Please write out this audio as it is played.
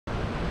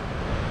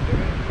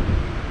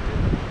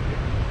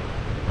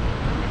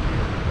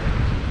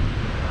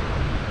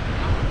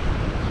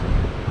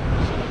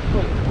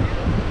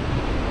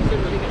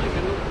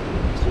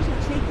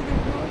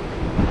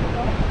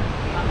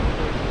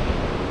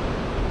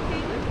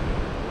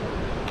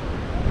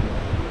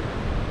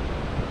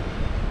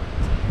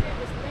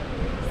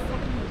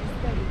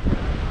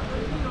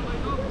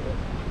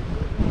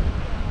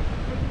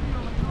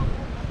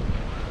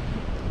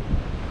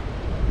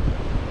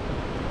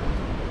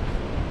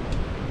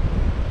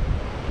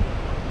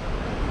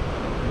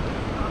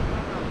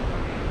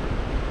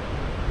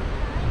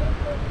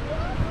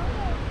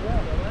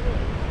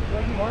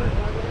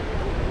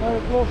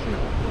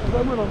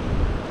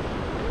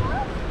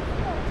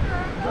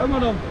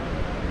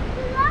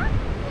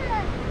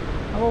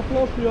Allemaal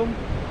vlog, jong.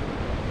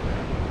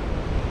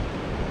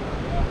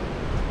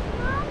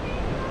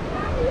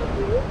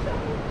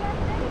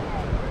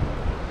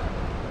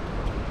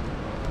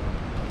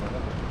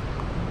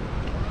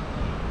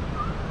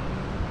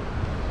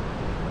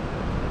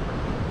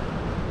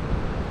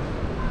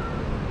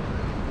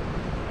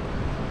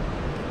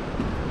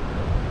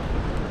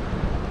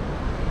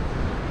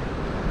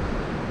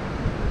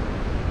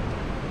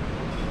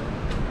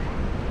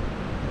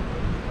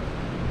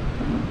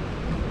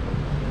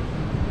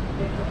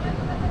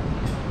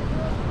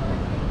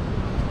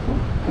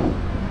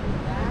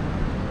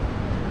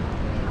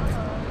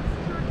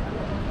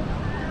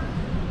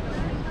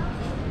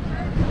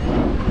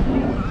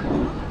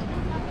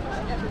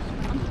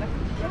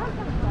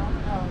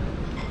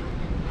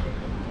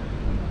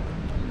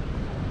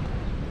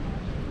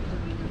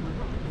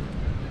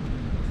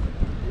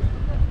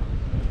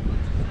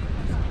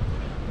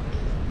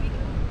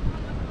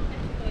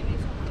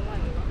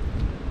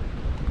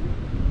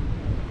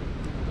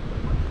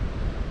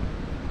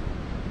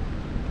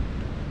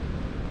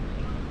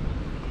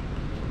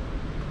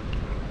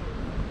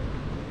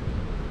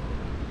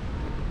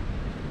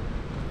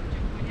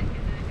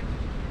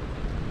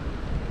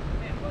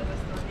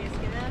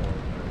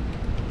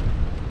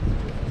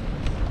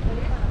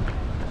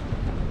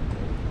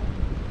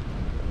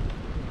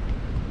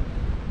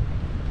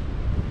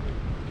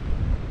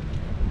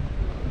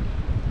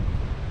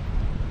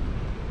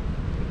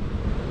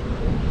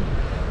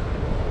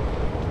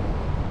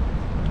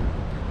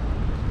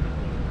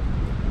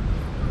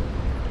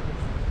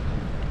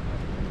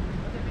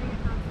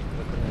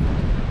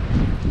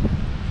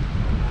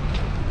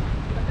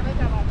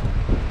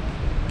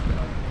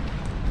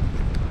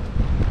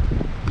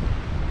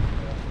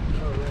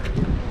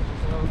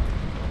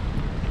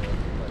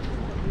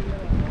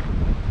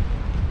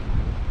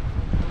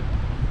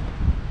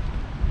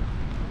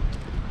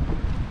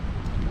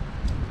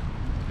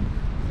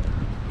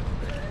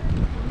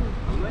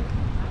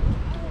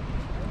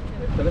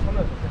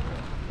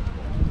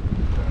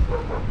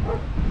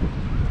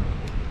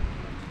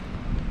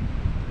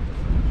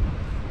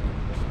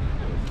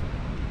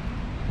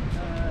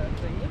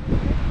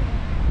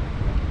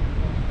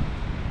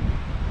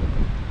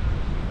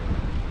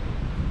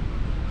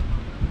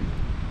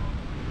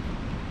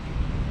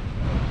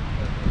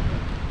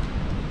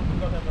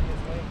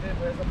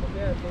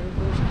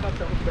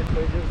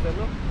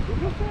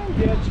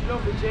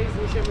 Dzień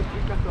zniesiemy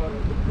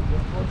klikatorem.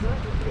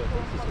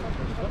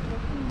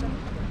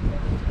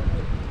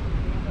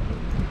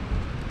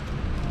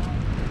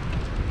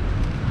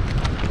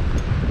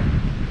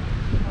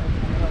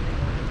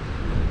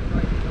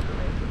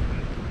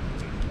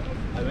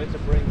 I meant to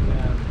bring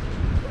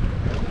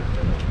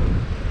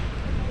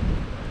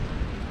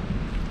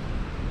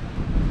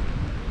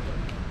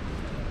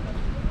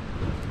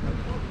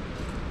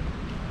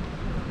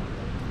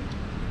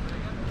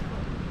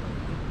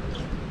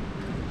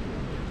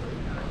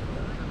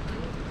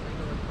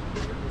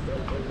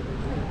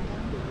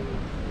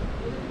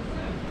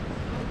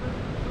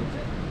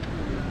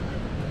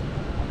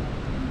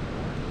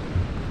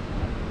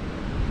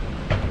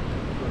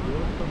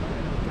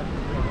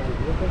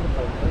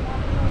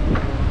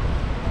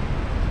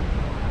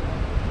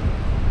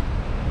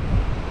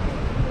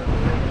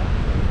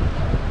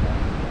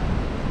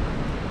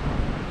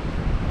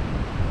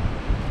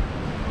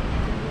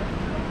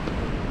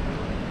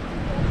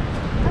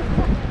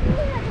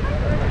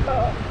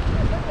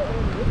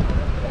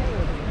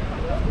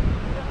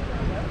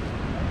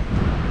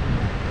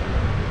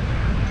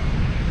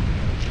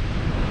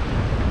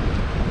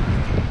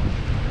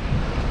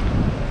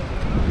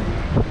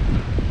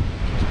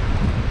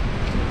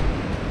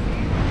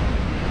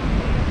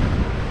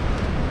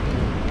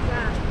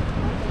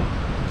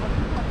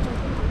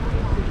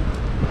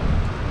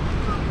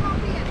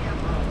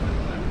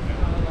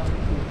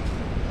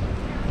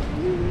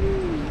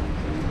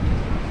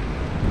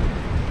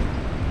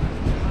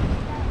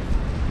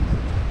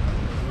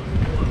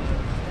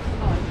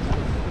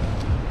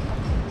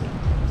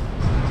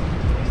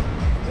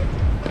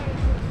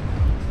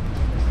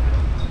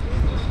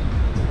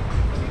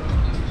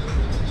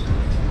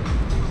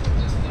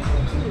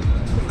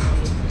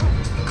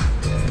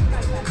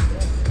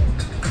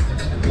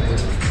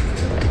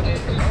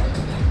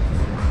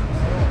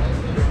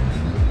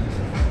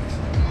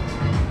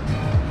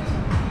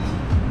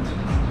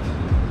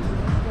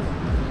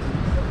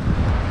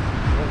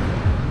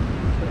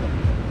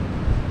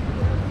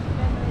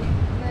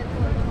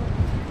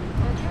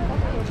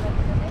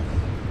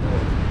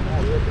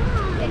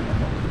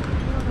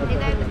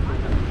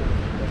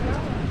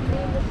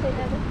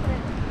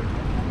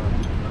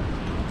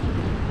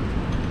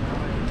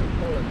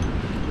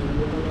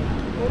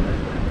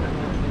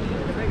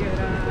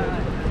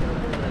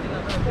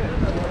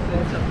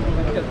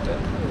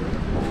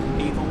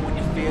Even when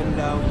you feel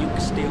low, you can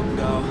still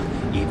go.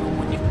 Even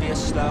when you feel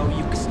slow,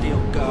 you can still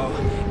go.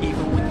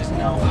 Even when there's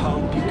no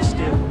hope, you can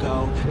still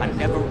go. I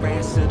never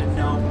answer to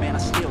no, man, I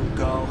still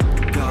go.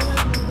 Go,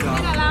 go,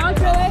 go,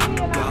 go,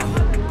 go,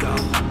 go,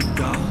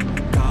 go,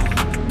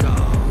 go,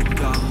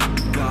 go,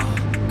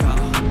 go.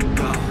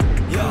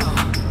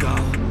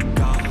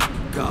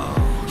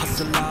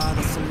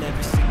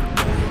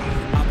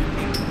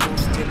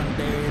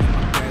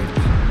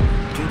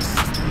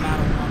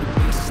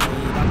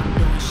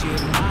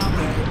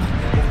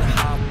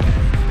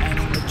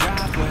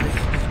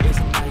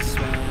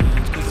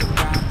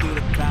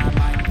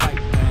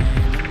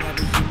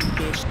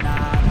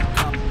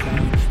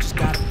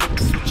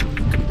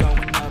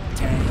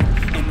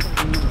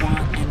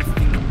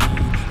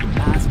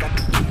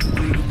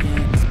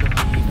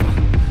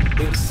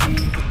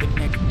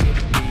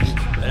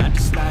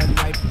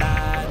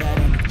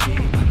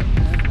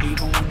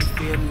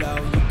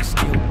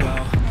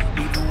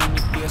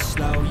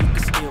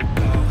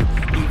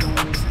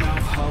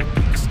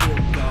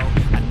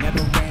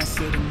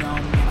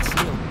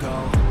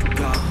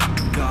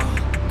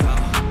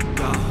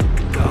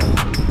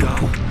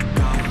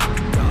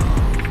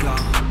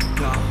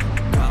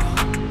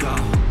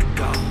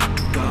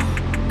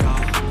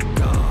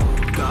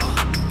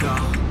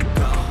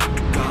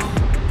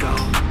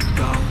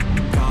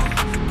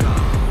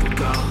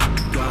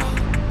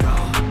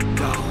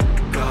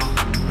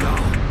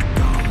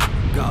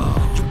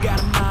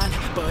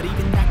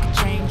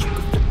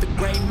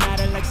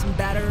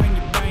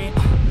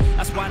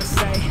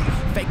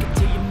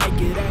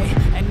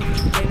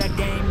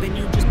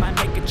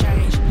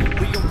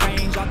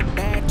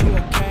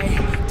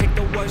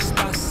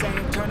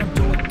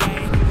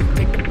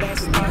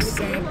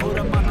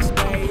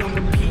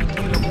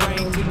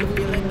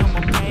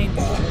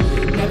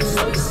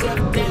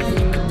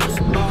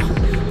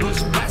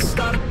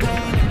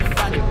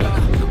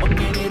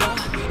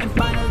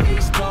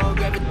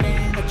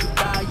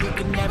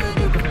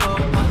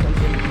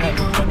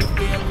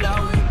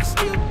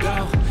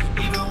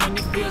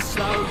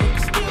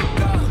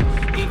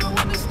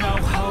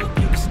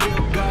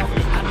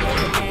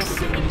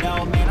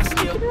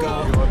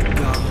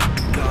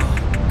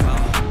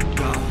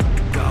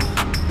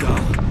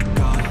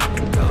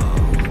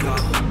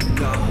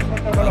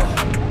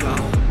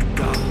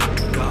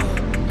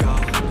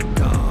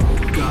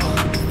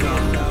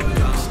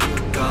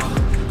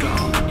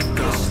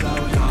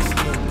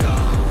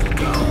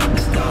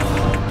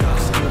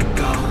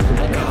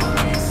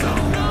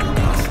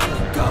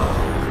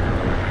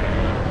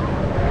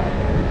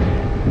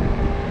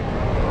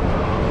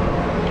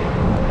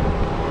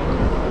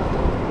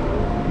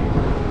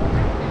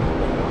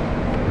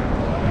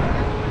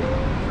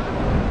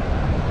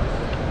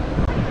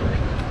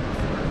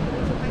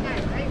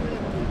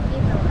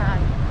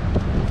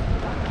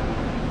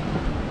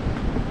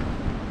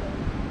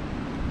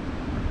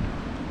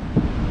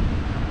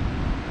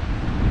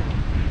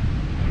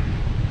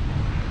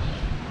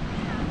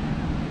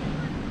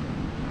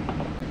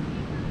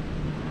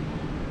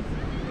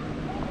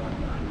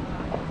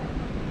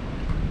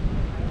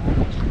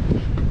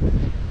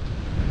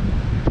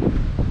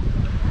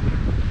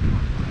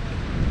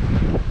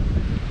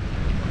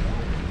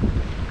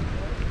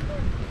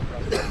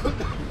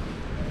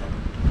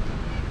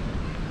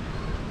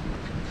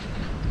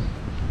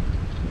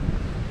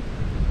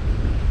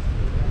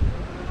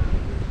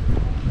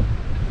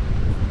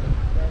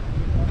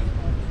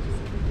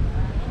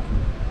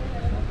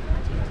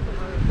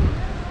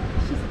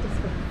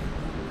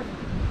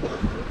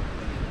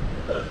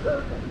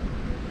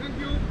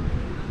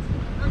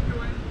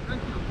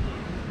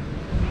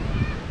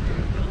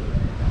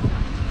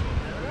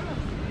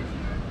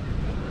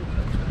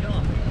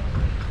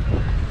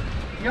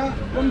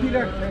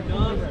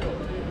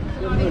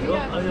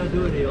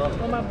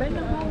 Maar ben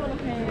nog wel nog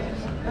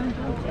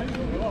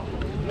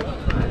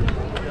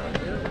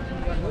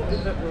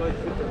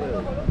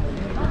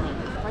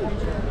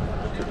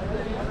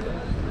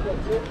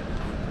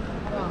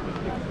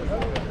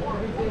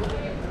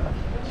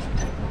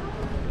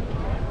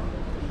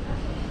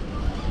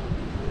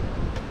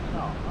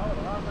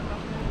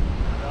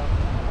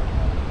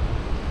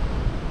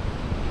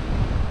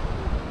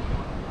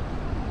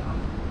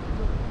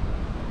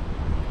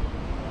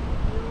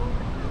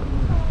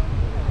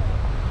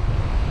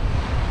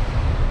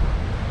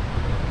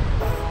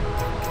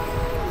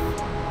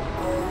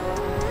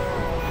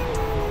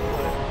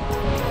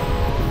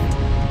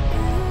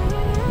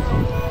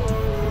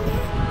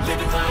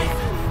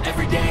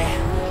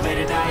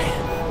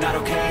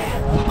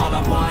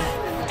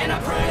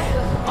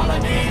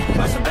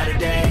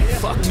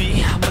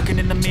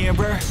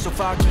so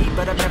foggy,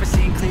 but I've never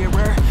seen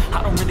clearer.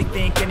 I don't really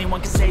think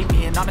anyone can save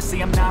me, and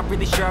honestly I'm not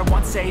really sure I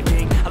want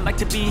saving. I like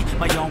to be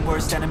my own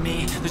worst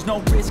enemy. There's no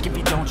risk if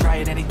you don't try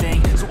at anything,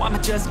 so I'ma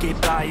just get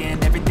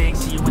buying everything.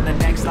 See you in the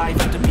next life,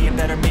 have to be a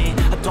better me.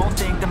 I don't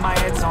think that my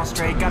head's on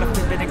straight. Gotta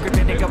flip it and grip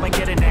it and go and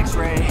get an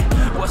x-ray.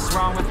 What's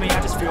wrong with me?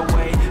 I just feel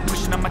weight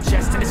pushing on my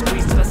chest and it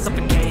squeezes till I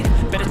suffocate.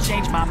 Better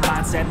change my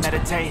mindset,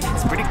 meditate.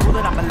 It's pretty cool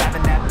that I'm alive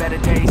and have better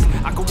days.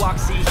 I could walk,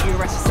 see, hear,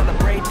 I should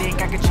celebrate.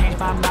 Think I could change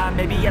my mind,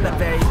 maybe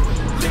elevate.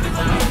 Living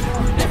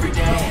life, every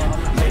day,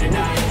 late at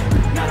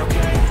night, not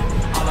okay.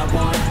 All I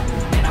want,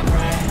 and I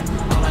pray,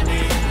 all I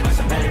need are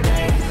some better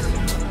days.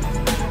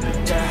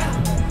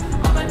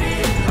 Yeah, all I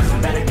need are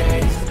some better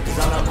days. Cause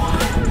all I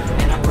want,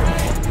 and I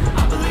pray,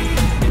 I believe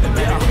in the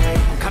better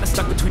days. Kinda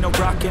stuck between a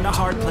rock and a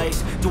hard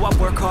place. Do I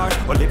work hard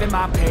or live at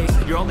my pace?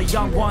 You're only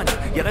young once,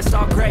 yeah that's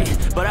all great,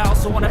 but I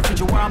also want a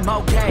future where I'm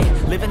okay.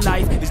 Living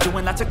life is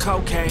doing lots of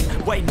cocaine.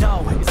 Wait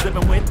no, it's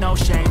living with no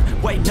shame.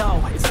 Wait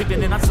no, it's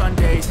sleeping in on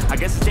Sundays. I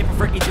guess it's different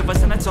for each of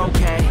us and that's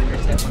okay.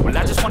 Well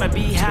I just wanna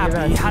be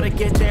happy. How to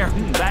get there?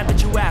 Glad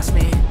that you asked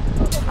me.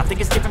 I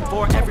think it's different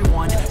for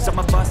everyone. Some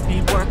of us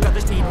need work,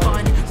 others need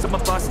fun. Some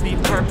of us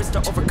need purpose to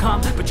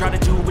overcome. But try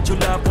to do what you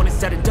love when it's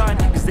said and done.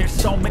 Cause there's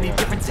so many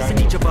differences in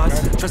each of us.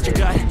 Trust your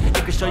gut,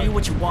 it can show you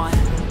what you want.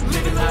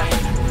 Living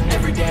life,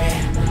 every day,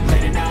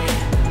 late at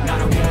night,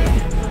 not okay.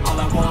 All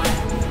I want,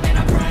 and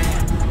I pray,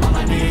 all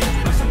I need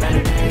are some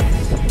better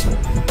days.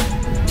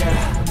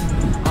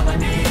 Yeah, all I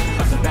need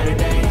are some better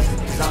days.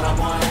 Cause all I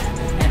want,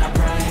 and I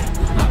pray,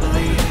 I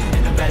believe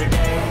in the better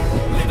days.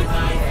 Living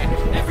life,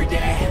 every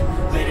day,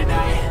 late at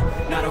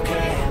night, not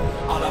okay.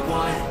 All I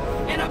want,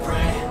 and I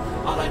pray,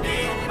 all I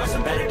need are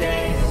some better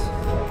days.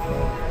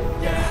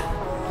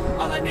 Yeah,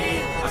 all I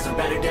need are some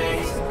better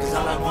days. Cause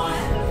all I want,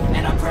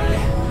 and I pray,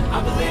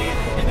 I believe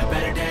in the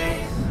better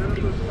days.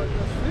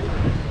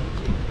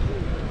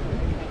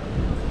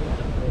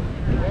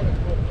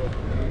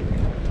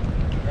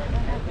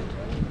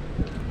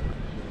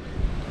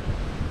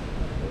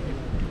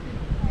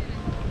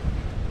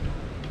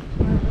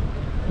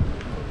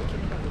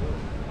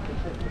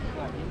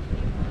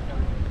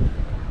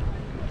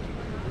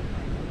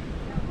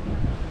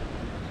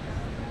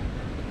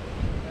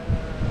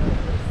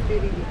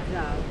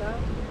 sterilizzata,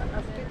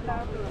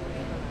 aspettato.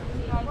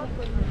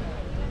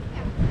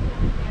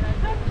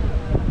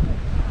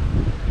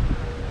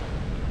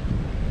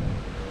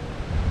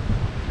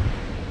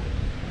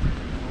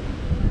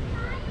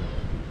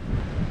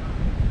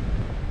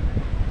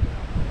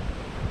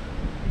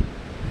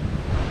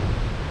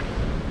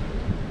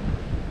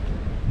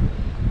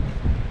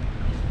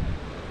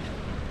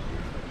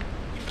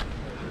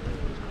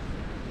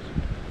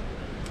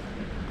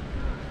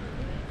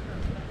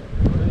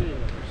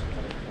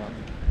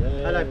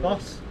 Hello,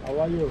 boss. How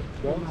are you?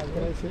 Well, how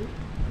can I see?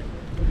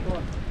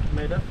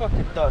 Made a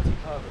fucking dirty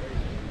car.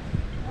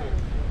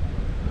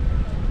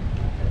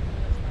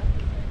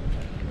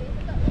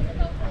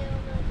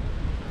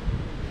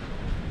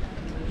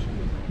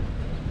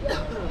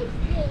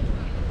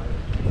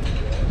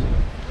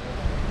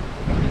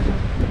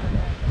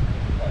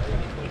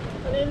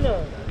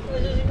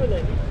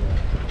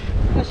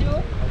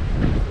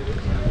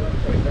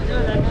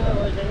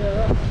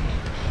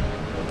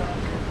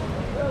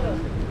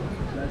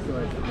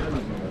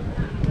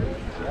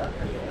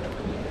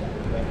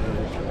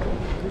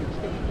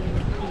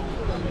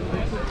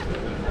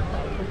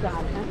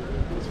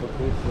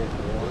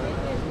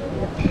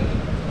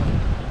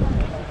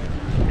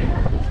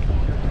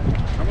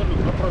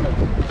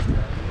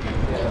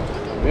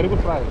 Very good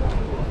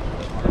price.